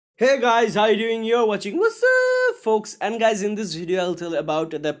Hey guys, how you doing? You're watching What's up folks, and guys, in this video I'll tell about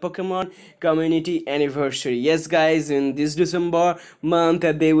the Pokemon community anniversary. Yes guys, in this December month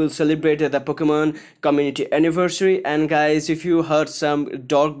they will celebrate the Pokemon community anniversary. And guys, if you heard some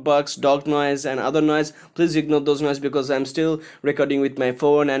dog barks, dog noise and other noise, please ignore those noise because I'm still recording with my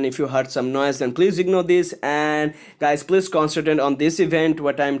phone. And if you heard some noise, then please ignore this. And guys, please concentrate on this event,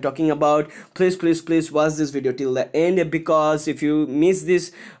 what I'm talking about. Please watch this video till the end, because if you miss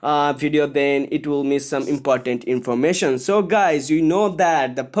this video, then it will miss some important information. So guys, you know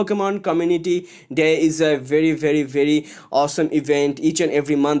that the Pokemon community day is a very awesome event. Each and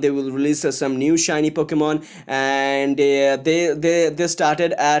every month they will release some new shiny Pokemon, and they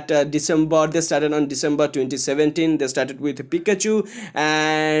started at December. They started on December 2017. They started with Pikachu,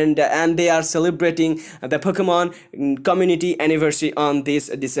 and they are celebrating the Pokemon community anniversary on this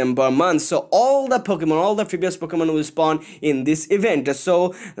December month. So all the previous Pokemon will spawn in this event.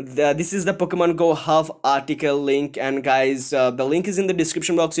 So this is the Pokemon Go Hub article link, and guys, the link is in the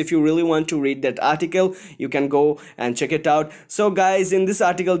description box. If you really want to read that article, you can go and check it out. So guys, in this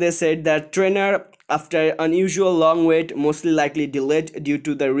article they said that trainer, after unusual long wait, mostly likely delayed due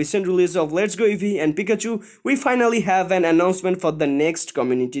to the recent release of Let's Go Eevee and Pikachu, we finally have an announcement for the next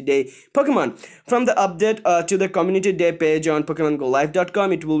Community Day Pokemon. From the update to the Community Day page on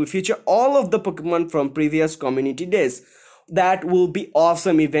PokemonGoLive.com, it will feature all of the Pokemon from previous Community Days. That will be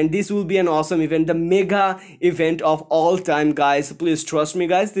awesome event. This will be an awesome event, the mega event of all time, guys. Please trust me,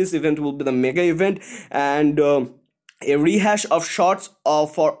 guys, this event will be the mega event. And a rehash of shots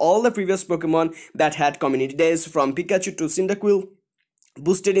for all the previous Pokemon that had community days, from Pikachu to Cyndaquil,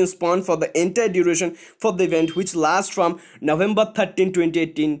 boosted in spawn for the entire duration for the event, which lasts from November 13,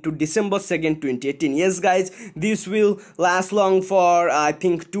 2018 to December 2nd, 2018. Yes guys, this will last long for I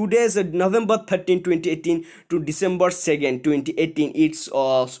think 2 days, November 13, 2018 to December 2nd, 2018.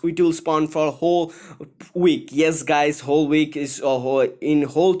 It will spawn for whole week. Yes guys, whole week is in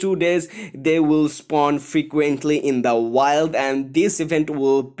whole 2 days they will spawn frequently in the wild, and this event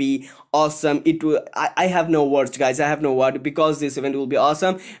will be awesome. It will I have no words, guys. I have no word, because this event will be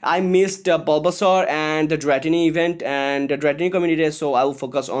awesome. I missed Bulbasaur and the Dratini event and the Dratini community day, so I will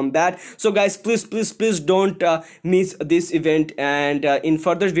focus on that. So guys, please don't miss this event. And in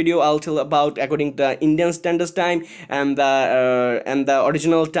further video I'll tell about according to the Indian Standard Time and the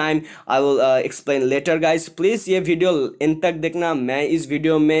original time. I will explain later, guys. Please ये video end तक देखना. मैं इस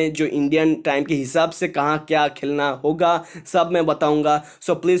video में जो Indian time के हिसाब से कहाँ क्या खेलना होगा सब मैं बताऊंगा.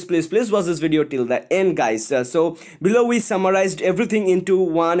 So please watch this video till the end, guys. So below we summarized everything into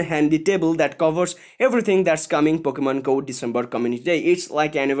one handy table that covers everything that's coming Pokemon Go December Community Day. It's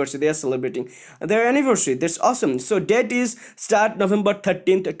like anniversary. They are celebrating their anniversary. That's awesome. So date is start November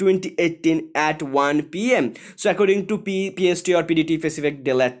 13th 2018 at 1 p.m. So according to PST or PDT Pacific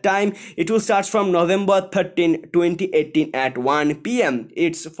Daylight Time, it will start from November 13 2018 at 1 p.m.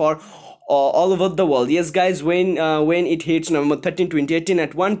 It's for all over the world. Yes guys, when it hits November 13 2018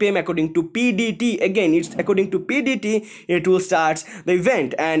 at 1 p.m. according to PDT, again it's according to PDT, it will start the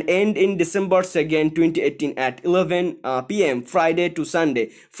event and end in December 2nd 2018 at 11 p.m. Friday to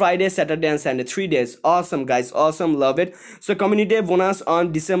Sunday, Friday, Saturday and Sunday, 3 days. Awesome guys, awesome, love it. So community day bonus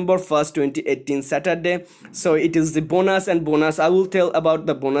on December 1st 2018 Saturday. So it is the bonus, and bonus I will tell about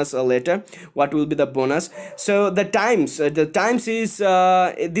the bonus later, what will be the bonus. So the times is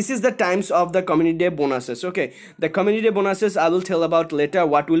this is the time of the community day bonuses. Okay, the community day bonuses I will tell about later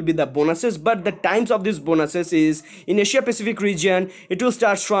what will be the bonuses, but the times of these bonuses is in Asia Pacific region it will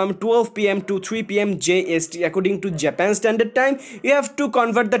start from 12 p.m. to 3 p.m. JST according to Japan Standard Time. You have to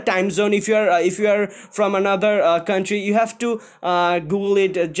convert the time zone. If you are from another country, you have to Google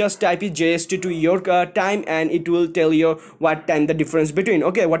it, just type it JST to your time, and it will tell you what time the difference between,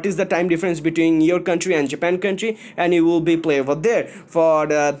 okay, what is the time difference between your country and Japan country, and it will be play over there for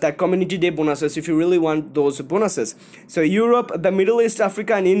the community day bonuses if you really want those bonuses. So Europe, the Middle East,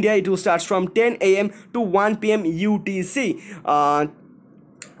 Africa and India, it will start from 10 a.m. to 1 p.m. UTC.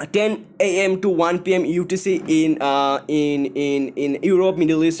 10 a.m. to 1 p.m. UTC in Europe,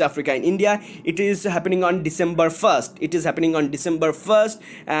 Middle East, Africa and India. It is happening on December 1st. It is happening on December 1st,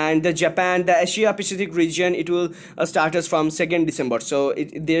 and the Japan, the Asia Pacific region, it will start us from 2nd December. So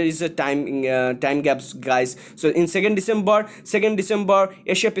there is a time gaps, guys. So in 2nd December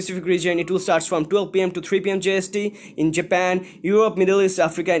Asia Pacific region, it will start from 12 p.m. to 3 p.m. JST. In Japan, Europe, Middle East,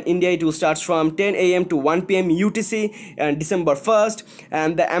 Africa and India, it will start from 10 a.m. to 1 p.m. UTC and December 1st.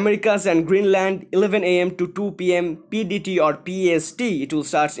 And the Americas and Greenland, 11 a.m. to 2 p.m. PDT or PST, it will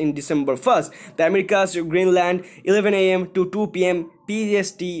start in December 1st. The Americas, Greenland, 11 a.m. to 2 p.m.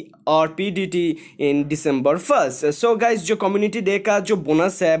 PST और PDT इन December 1st। So guys जो community day का जो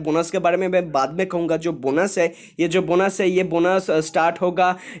bonus है, bonus के बारे में मैं बाद में कहूँगा। जो बोनस है, ये बोनस स्टार्ट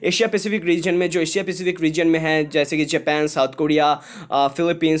होगा एशिया पैसिफिक रीजन में। जो एशिया पैसिफिक रीजन में है, जैसे कि Japan, south Korea,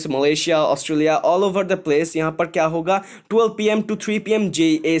 Philippines, Malaysia, Australia, all over the place. यहाँ पर क्या होगा, 12 PM to 3 PM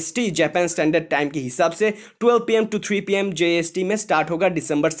JST, Japan standard time के हिसाब से 12 PM to 3 PM JST में स्टार्ट होगा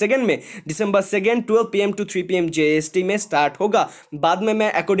December 2nd में। December 2nd 12 PM to 3 PM JST में स्टार्ट होगा। बाद में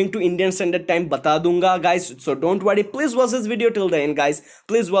मैं according to Indian standard time बता दूंगा guys. So don't worry, please watch this video till the end guys,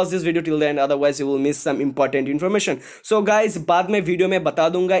 please watch this video till the end, otherwise you will miss some important information. So guys बाद में video में बता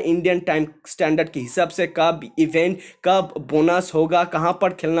दूंगा Indian time standard के हिसाब से कब event, कब बोनस होगा, कहां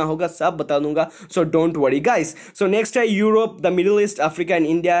पर खेलना होगा, सब बता दूंगा। So don't worry guys. So next है Europe, the middle east, Africa and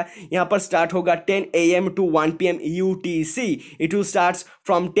India. यहां पर स्टार्ट होगा 10 AM to 1 PM UTC। It will start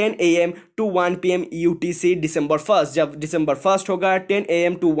from 10 AM to 1 PM UTC December 1st। जब December 1st होगा 10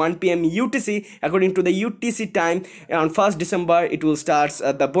 AM to 1 PM UTC, according to the UTC time on 1st December it will start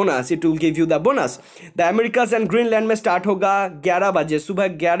the bonus, it will give you the bonus। the Americas and Greenland में start होगा 11 बजे, सुबह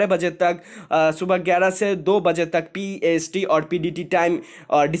 11 बजे तक, सुबह 11 से 2 बजे तक PST और PDT टाइम,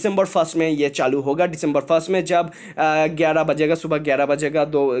 और December 1st में ये चालू होगा। December 1st में जब 11 बजेगा, सुबह 11 बजेगा,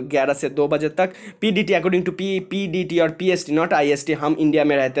 11 से 2 बजे तक। PDT अकॉर्डिंग टू PDT और PST, नॉट IST, हम इंडिया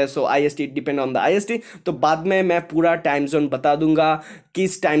में रहते हैं, सो IST depend on the IST। तो बाद में मैं पूरा टाइम जोन बता दूंगा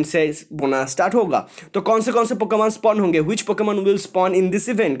किस टाइम से बोनस स्टार्ट होगा। तो कौन से पोकेमॉन स्पॉन होंगे, which Pokemon will spawn in this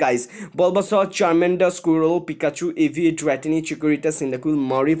event guys? Bulbasaur, Charmander, Squirrel, Pikachu, Eevee, Dratini, Chikorita, Cyndaquil,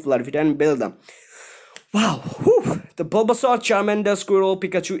 Mauri, Fluttermane and Beldum। Wow, whew. The Bulbasaur, Charmander, Squirrel,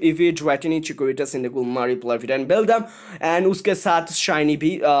 Pikachu, Eevee, Dratini, Chikorita, Cyndaquil, Mauri, Fluttermane and Beldum, and उसके साथ Shiny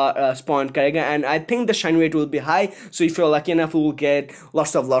भी spawn करेगा, and I think the shiny rate will be high, so if you're lucky enough you will get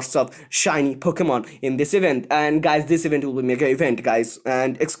lots of shiny Pokemon in this event। and guys this event will be mega event guys,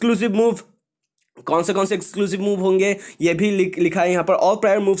 and exclusive move, कौन से exclusive move होंगे ये भी लिखा है यहाँ पर। All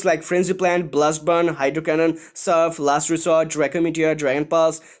prior moves like frenzy plant, blast burn, hydro cannon, Surf, last resort, dragon meteor, dragon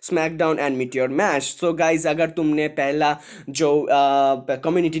pulse, SmackDown and meteor mash. So guys अगर तुमने पहला जो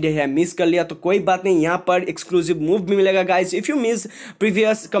कम्युनिटी डे है मिस कर लिया तो कोई बात नहीं, यहाँ पर एक्सक्लूसिव मूव भी मिलेगा guys. If you miss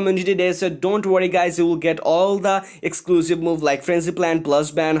previous community day so don't worry guys, you will get all the exclusive move like frenzy plant,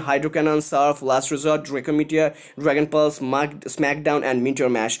 blast ban, hydro cannon, surf, last resort, draco meteor, dragon pulse, smackdown and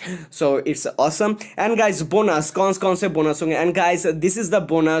meteor mash। so it's awesome। and guys bonus, कौन से bonus होंगे? and guys this is the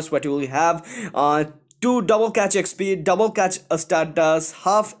bonus what you will have, 2 double catch XP, double catch Stardust,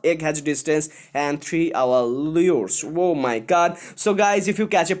 half egg hatch distance and 3-hour lures। oh my god। so guys if you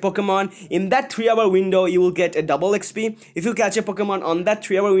catch a Pokemon in that 3-hour window you will get a double XP। if you catch a Pokemon on that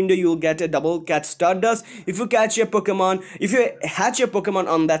 3-hour window you will get a double catch Stardust। if you hatch a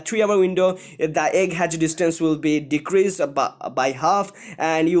Pokemon on that 3-hour window the egg hatch distance will be decreased by half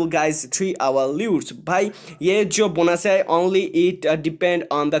and you will guys 3-hour lures। भाई ये जो bonus है only it depend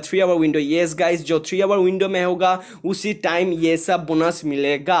on the 3-hour window। yes guys जो 3-hour window में होगा उसी time ये सब बोनस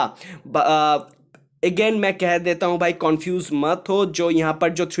मिलेगा। अगेन मैं कह देता हूँ भाई कंफ्यूज मत हो। जो यहाँ पर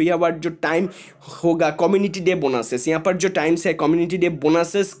जो 3 आवर जो टाइम होगा कम्युनिटी डे बोनसेस, यहाँ पर जो टाइम्स है कम्युनिटी डे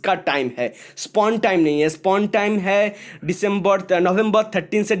बोनसेस का टाइम है, स्पॉन टाइम नहीं है। स्पॉन टाइम है नवंबर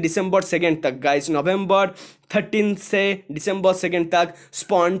 13 से December 2nd तक गाइस, नवंबर 13 से December 2nd तक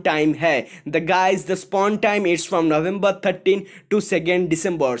स्पॉन टाइम है। The spawn time it's from November 13 to 2nd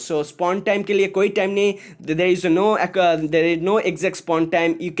December। So spawn time के लिए कोई टाइम नहीं, there is no exact spawn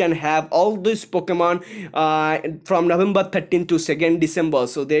time. You can have all this Pokemon from November 13 to 2nd December।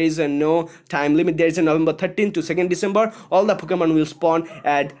 so there is no time limit, there is a November 13 to 2nd December all the Pokemon will spawn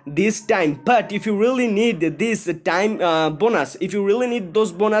at this time। but if you really need this time bonus, if you really need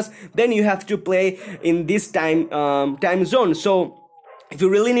those bonus, then you have to play in this time zone। so if you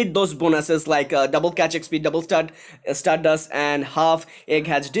really need those bonuses like double catch XP, double Stardust and half egg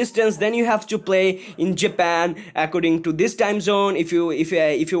hatch distance, then you have to play in Japan according to this time zone। if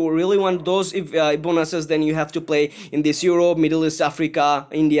you really want those bonuses, then you have to play in this Europe, Middle East, Africa,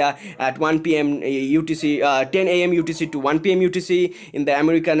 India at 1 PM UTC, 10 AM UTC to 1 PM UTC, in the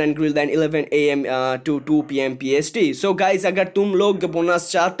American and Greenland 11 AM to 2 PM PST। so guys अगर तुम लोग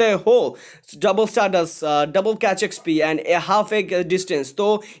bonus चाहते हो double Stardust, double catch XP and a half egg distance,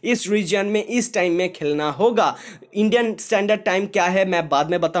 तो इस reason में इस time में खेलना होगा। इंडियन स्टैंडर्ड टाइम क्या है मैं बाद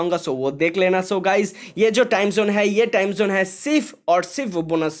में बताऊंगा, सो वो देख लेना। सो गाइज ये जो टाइम जोन है, ये टाइम जोन है सिर्फ और सिर्फ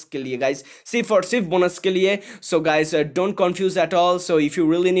बोनस के लिए गाइज, सिर्फ और सिर्फ बोनस के लिए। So guys don't confuse at all. So if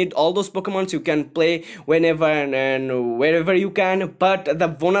you really need all those Pokémons you can play whenever and wherever you can, but the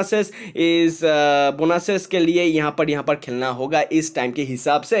bonuses is bonuses के लिए यहाँ पर खेलना होगा इस टाइम के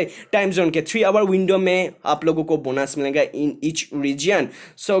हिसाब से। टाइम जोन के 3 आवर विंडो में आप लोगों को बोनस मिलेगा in each reason.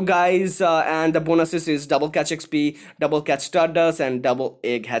 So guys and the bonuses is double catch XP, double catch stardust and double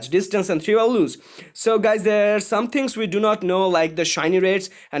egg hatch distance and 3 values. So guys, there are some things we do not know like the shiny rates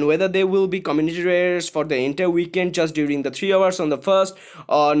and whether they will be community rates for the entire weekend just during the 3 hours on the first,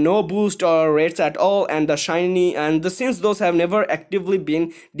 or no boost or rates at all, and the shiny, and since those have never actively been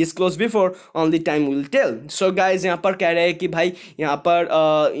disclosed before, only time will tell. So guys यहाँ पर कह रहे हैं कि भाई यहाँ पर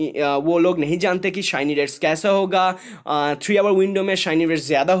वो लोग नहीं जानते कि शाइनी रेट्स कैसा होगा, 3 आवर विंडो में शाइनी रेट्स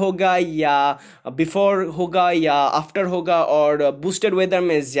ज़्यादा होगा या बिफोर होगा या आफ्टर होगा, और बूस्टेड वेदर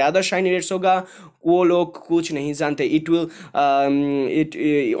में ज़्यादा शाइनी रेट्स होगा, वो लोग कुछ नहीं जानते। It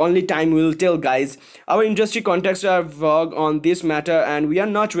only time will tell guys. Our industry contacts are vague on this matter and we are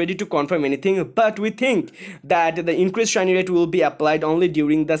not ready to confirm anything, but we think that the increased shiny rate will be applied only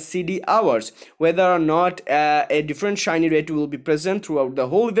during the CD hours. Whether or not a different shiny rate will be present throughout the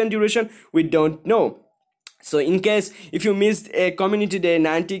whole event duration, we don't know. So in case if you missed a community day,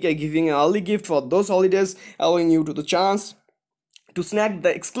 Niantic are giving an early gift for those holidays, allowing you to the chance to snag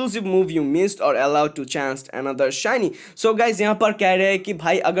the exclusive move you missed or allowed to chance another shiny. So guys यहाँ पर कह रहे हैं कि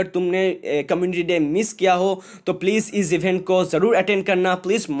भाई अगर तुमने community day miss किया हो तो प्लीज़ इस इवेंट को ज़रूर अटेंड करना,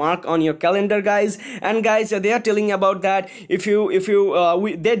 please mark on your calendar guys. And guys they are telling about that if you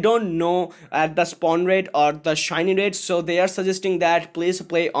they don't know at the spawn rate or the shiny rate, so they are suggesting that please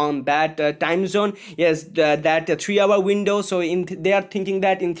play on that time zone. Yes, that 3 hour window. So they are thinking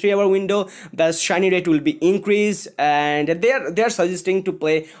that in 3 hour window the shiny rate will be increased, and they are suggesting to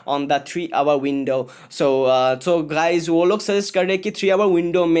play on the 3 hour window. So guys वो लोग suggest कर रहे हैं कि 3 hour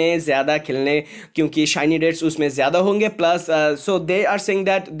window में ज़्यादा खेलने, क्योंकि शाइनी रेट्स उसमें ज़्यादा होंगे। Plus so they are saying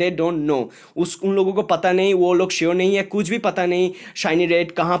that they don't know, उन लोगों को पता नहीं, वो लोग श्योर नहीं है, कुछ भी पता नहीं शाइनी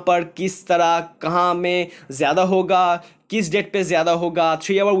रेट कहाँ पर किस तरह कहाँ में ज़्यादा होगा, किस डेट पे ज़्यादा होगा,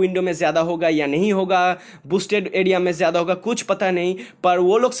 3 आवर विंडो में ज़्यादा होगा या नहीं होगा, बूस्टेड एरिया में ज़्यादा होगा, कुछ पता नहीं। पर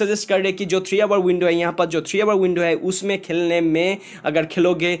वो लोग सजेस्ट कर रहे कि जो 3 आवर विंडो है, यहाँ पर जो 3 आवर विंडो है उसमें खेलने में अगर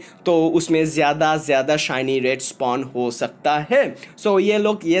खेलोगे तो उसमें ज़्यादा शाइनी रेट स्पॉन हो सकता है। सो ये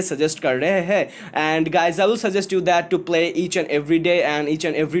लोग ये सजेस्ट कर रहे हैं। And guys I will suggest you that to play each and every day and each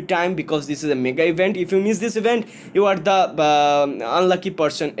and every time because this is a mega event. If you miss this event you are the unlucky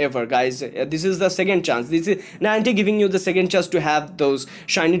person ever guys. This is the second chance. This is Niantic giving you the second chance to have those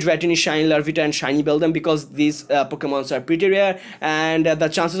shiny Dratini, shiny Larvita and shiny Beldum, because these Pokemons are pretty rare, and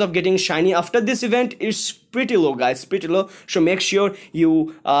the chances of getting shiny after this event is pretty low guys, pretty low. So make sure you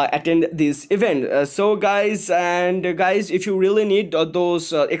attend this event. So guys, and guys, if you really need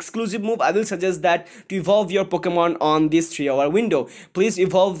those exclusive move, I will suggest that to evolve your Pokemon on this 3 hour window. Please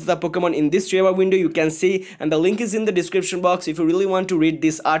evolve the Pokemon in this 3 hour window, you can see, and the link is in the description box. If you really want to read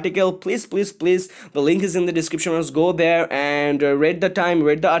this article, please the link is in the description box. Go there and read the time,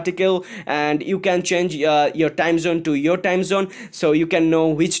 read the article, and you can change your time zone to your time zone, so you can know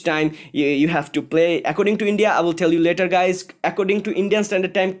which time you have to play according to India. I will tell you later guys, according to Indian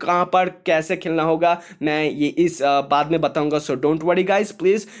standard time कहाँ पर कैसे खेलना होगा मैं ये इस बाद में बताऊंगा। So don't worry guys,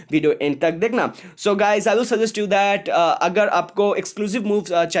 please video and तक देखना। So guys, I will suggest you that अगर आपको exclusive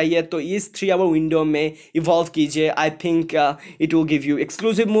moves चाहिए तो इस 3 hour window में evolve कीजिए। I think it will give you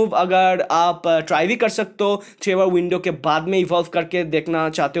exclusive move। अगर आप try भी कर सकते हो 3 hour window के बाद में evolve करके देखना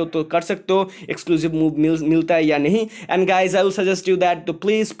चाहते हो तो कर सकते हो, exclusive move मिलता है या नहीं। And guys, I will suggest you that to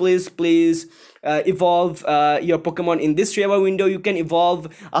please evolve your Pokemon in this 3 hour window. You can evolve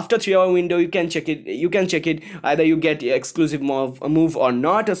after 3 hour window, you can check it either you get exclusive move or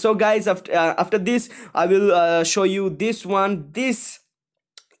not. So guys, after this I will show you this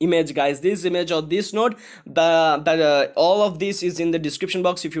image guys, this image or this note. All of this is in the description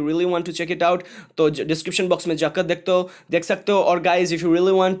box. If you really want to check it out तो description box में जाकर देख सकते हो। और guys, if you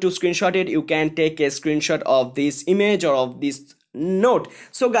really want to screenshot it, you can take a screenshot of this image or of this note.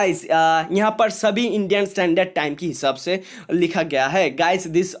 So guys यहाँ पर सभी इंडियन स्टैंडर्ड टाइम के हिसाब से लिखा गया है guys.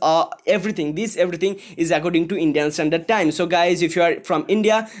 This everything is according to Indian standard time. So guys, if you are from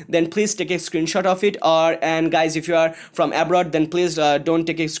India then please take a screenshot of it, और and guys if you are from abroad then please don't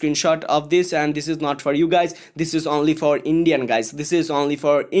take a screenshot of this, and this is not for you guys, this is only for Indian guys, this is only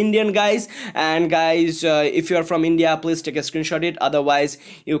for Indian guys. And guys if you are from India, please take a screenshot it, otherwise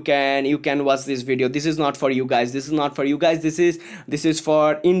you can watch this video. This is not for you guys, this is not for you guys, this is This is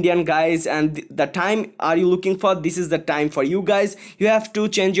for Indian guys, and the time are you looking for? This is the time for you guys. You have to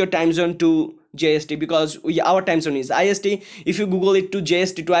change your time zone to JST because our time zone is IST. If you Google it to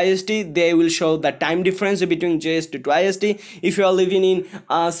JST to IST, they will show the time difference between JST to IST. If you are living in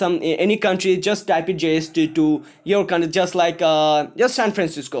any country, just type it JST to your country, just like just San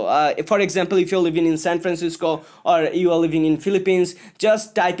Francisco. For example, if you're living in San Francisco or you are living in Philippines,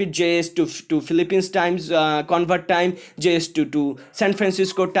 just type it JST to Philippines times, convert time, JST to San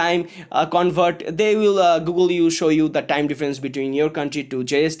Francisco time, convert. They will Google you, show you the time difference between your country to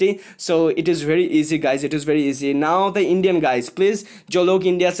JST. So it is very easy guys, it is very easy. Now the Indian guys, please जो लोग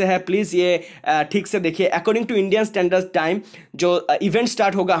India से है please ये ठीक से देखिए. According to Indian standard time जो event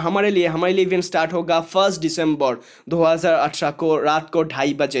start होगा हमारे लिए इवेंट स्टार्ट होगा 1 दिसंबर 2018 को रात को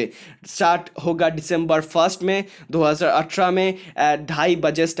 2:30 बजे स्टार्ट होगा. दिसंबर 1 में 2018 में 2:30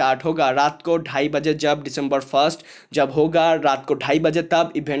 बजे स्टार्ट होगा, रात को 2:30 बजे. जब दिसंबर 1 जब होगा रात को 2:30 बजे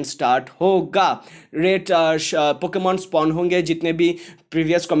तब इवेंट स्टार्ट होगा. रेट पोकेमॉन स्पॉन होंगे, जितने भी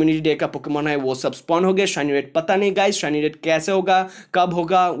प्रीवियस कम्युनिटी डे का पोकेमॉन है वो सब स्पॉन हो गए. शाइनी रेट पता नहीं गाइस, शाइनी रेट कैसे होगा कब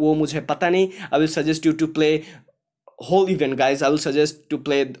होगा वो मुझे पता नहीं. I will suggest you to play whole event guys. I will suggest to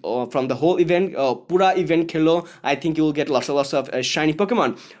play from the whole event. पूरा event Khelo. I think you will get lots of shiny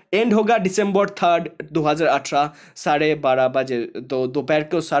Pokemon. And होगा दिसंबर 3 2018 12:30 बजे. तो दोपहर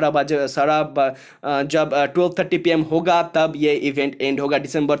को जब 12:30 PM होगा तब ये इवेंट एंड होगा.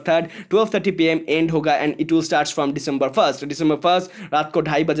 दिसंबर 3 12:30 PM एंड होगा and it will start from December 1. दिसंबर 1 रात को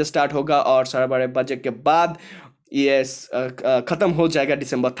 2:30 बजे स्टार्ट होगा और 12:30 बजे के बाद ये ख़त्म हो जाएगा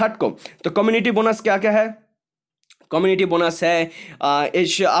दिसंबर 3 को. तो कम्युनिटी बोनस क्या क्या है? कम्युनिटी बोनस है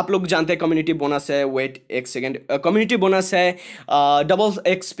आप लोग जानते हैं कम्युनिटी बोनस है. वेट एक सेकेंड. कम्युनिटी बोनस है double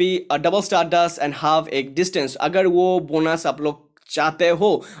XP, double stardust and half एक डिस्टेंस. अगर वो बोनस आप लोग चाहते हो,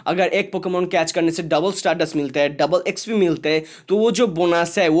 अगर एक पोकेमॉन कैच करने से डबल स्टारडस्ट मिलते हैं, डबल XP मिलते हैं, तो वो जो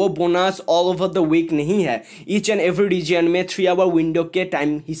बोनस है वो bonus all over the week नहीं है. ईच एंड एवरी रीजन में 3 आवर विंडो के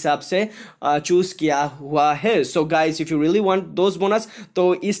टाइम हिसाब से चूज़ किया हुआ है. So guys if you really want those bonus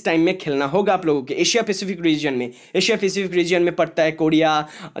तो इस टाइम में खेलना होगा आप लोगों के. एशिया पैसिफिक रीजन में पड़ता है Korea,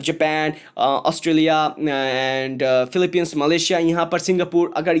 Japan, Australia and Philippines, Malaysia, यहाँ पर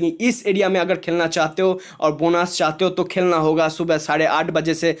सिंगापुर. अगर ये इस एरिया में अगर खेलना चाहते हो और बोनस चाहते हो तो खेलना होगा सुबह 8:30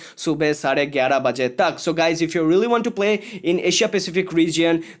 बजे से सुबह 11:30 बजे तक. So guys if you really want to play in Asia Pacific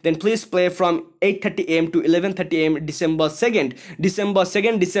region then please play from 8:30 AM to 11:30 AM दिसंबर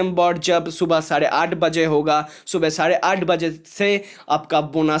 2 दिसंबर जब सुबह 8:30 बजे होगा, सुबह 8:30 बजे से आपका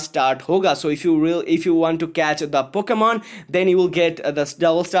बोनस स्टार्ट होगा. सो if you want to catch the Pokemon then you will get the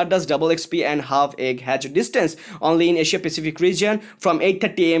double stardust, double XP and half egg hatch distance only in Asia Pacific region from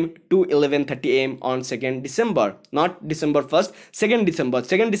 8:30 AM to 11:30 AM on 2nd December, not December 1st, 2nd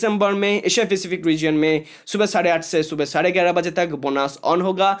दिसंबर में Asia Pacific region में सुबह 8:30 से सुबह 11:30 बजे तक bonus on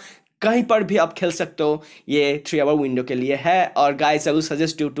होगा. कहीं पर भी आप खेल सकते हो, ये 3 आवर विंडो के लिए है. और guys I will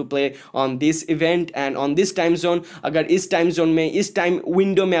suggest you to play on this event and on this time zone. अगर इस टाइम जोन में इस टाइम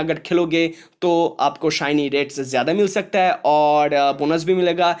विंडो में अगर खेलोगे तो आपको शाइनी रेट्स ज़्यादा मिल सकता है और बोनस भी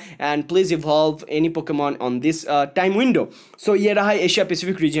मिलेगा. And please evolve any Pokemon on this time window. सो ये रहा एशिया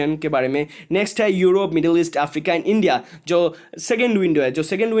पैसिफिक रीजन के बारे में. नेक्स्ट है Europe, middle east, Africa and India. जो सेकेंड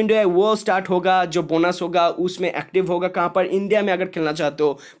विंडो है वो स्टार्ट होगा, जो बोनस होगा उसमें एक्टिव होगा कहाँ पर? इंडिया में अगर खेलना चाहते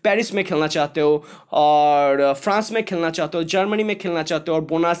हो, पेरिस में खेलना चाहते हो और फ्रांस में खेलना चाहते हो, जर्मनी में खेलना चाहते हो और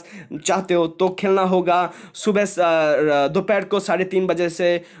बोनस चाहते हो तो खेलना होगा सुबह दोपहर को 3:30 बजे से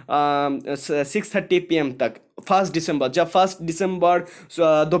 6:30 PM तक. 1 दिसंबर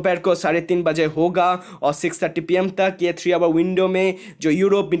दोपहर को 3:30 बजे होगा और 6:30 PM तक. ये 3 आवर विंडो में जो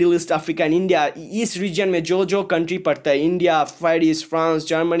Europe, middle east, Africa and India, इस रीजन में जो कंट्री पड़ता है, India, Paris, France,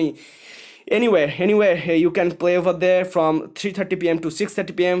 Germany, anywhere you can play over there from 3:30 PM to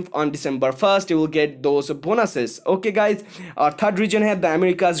 6:30 PM on December 1st. You will get those bonuses. Okay guys, our third region है the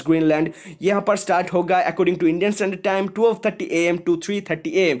Americas Greenland. यहाँ पर start होगा according to Indian Standard Time 12:30 AM to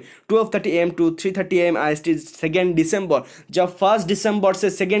 3:30 AM 12:30 AM to 3:30 AM IST 2nd December. जब 1 दिसंबर से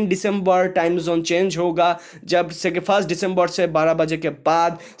 2nd दिसंबर time zone change होगा, जब 1 दिसंबर से 12 बजे के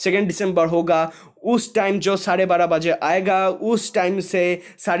बाद 2nd दिसंबर होगा, उस टाइम जो 12:30 बजे आएगा उस टाइम से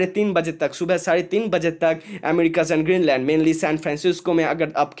 3:30 बजे तक, सुबह 3:30 बजे तक America's and Greenland, mainly San Francisco में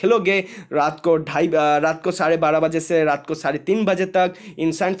अगर आप खेलोगे रात को 12:30 बजे से रात को 3:30 बजे तक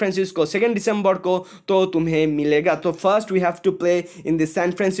इन सैन फ्रांसिस्को 2nd दिसंबर को, तो तुम्हें मिलेगा. तो first we have to play in this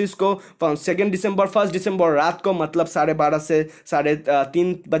San Francisco from 2nd दिसंबर. 1 दिसंबर रात को मतलब 12:30 से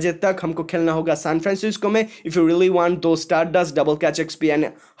 3:30 बजे तक हमको खेलना होगा सैन फ्रांसिस्को में. इफ़ यू रियली वांट दो stardust, double catch XP and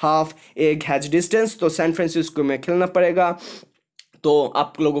half egg hatch distance तो सैन फ्रांसिस्को में खेलना पड़ेगा. तो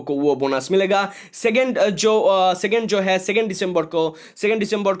आप लोगों को वो बोनस मिलेगा। सेकंड जो है सेकंड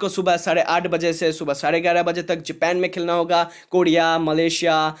दिसंबर को सुबह 8:30 बजे से सुबह 11:30 बजे तक जापान में खेलना होगा। Korea,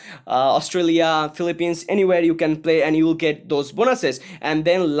 Malaysia, Australia, Philippines, anywhere you can play and you will get those bonuses. And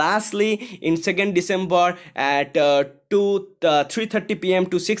then lastly in 2nd December at 3:30 p.m.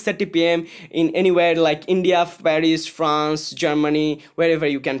 to 6:30 p.m. in anywhere like India, Paris, France, Germany, wherever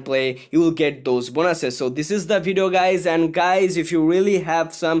you can play, you will get those bonuses. So this is the video, guys. And guys, if you really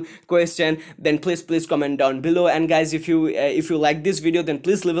have some question, then please comment down below. And guys, if you like this video, then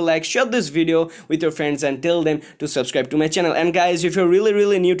please leave a like, share this video with your friends, and tell them to subscribe to my channel. And guys, if you're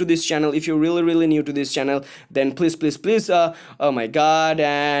really new to this channel, then please oh my god,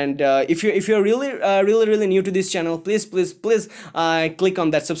 and if you're really new to this channel, please click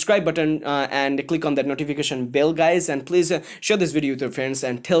on that subscribe button and click on that notification bell, guys. And please share this video with your friends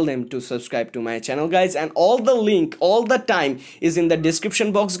and tell them to subscribe to my channel, guys. And all the link all the time is in the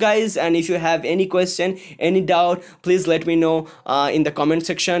description box, guys. And if you have any question, any doubt, please let me know in the comment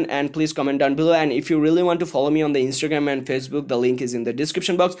section, and please comment down below. And if you really want to follow me on the Instagram and Facebook, the link is in the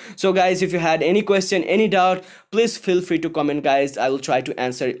description box. So guys, if you had any question, any doubt, please feel free to comment, guys. I will try to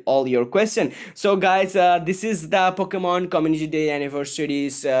answer all your question. So guys, this is the Pokemon Community Day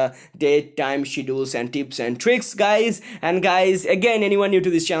anniversaries, date, time, schedules, and tips and tricks, guys. And guys, again, anyone new to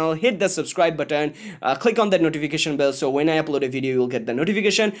this channel, hit the subscribe button, click on that notification bell, so when I upload a video, you'll get the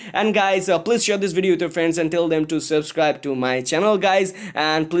notification. And guys, please share this video with your friends and tell them to subscribe to my channel, guys.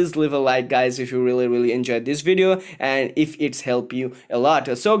 And please leave a like, guys, if you really enjoyed this video and if it's helped you a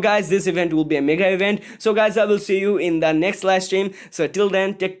lot. So guys, this event will be a mega event. So guys, I will see you in the next live stream. So till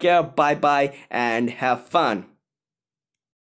then, take care, bye bye, and have fun.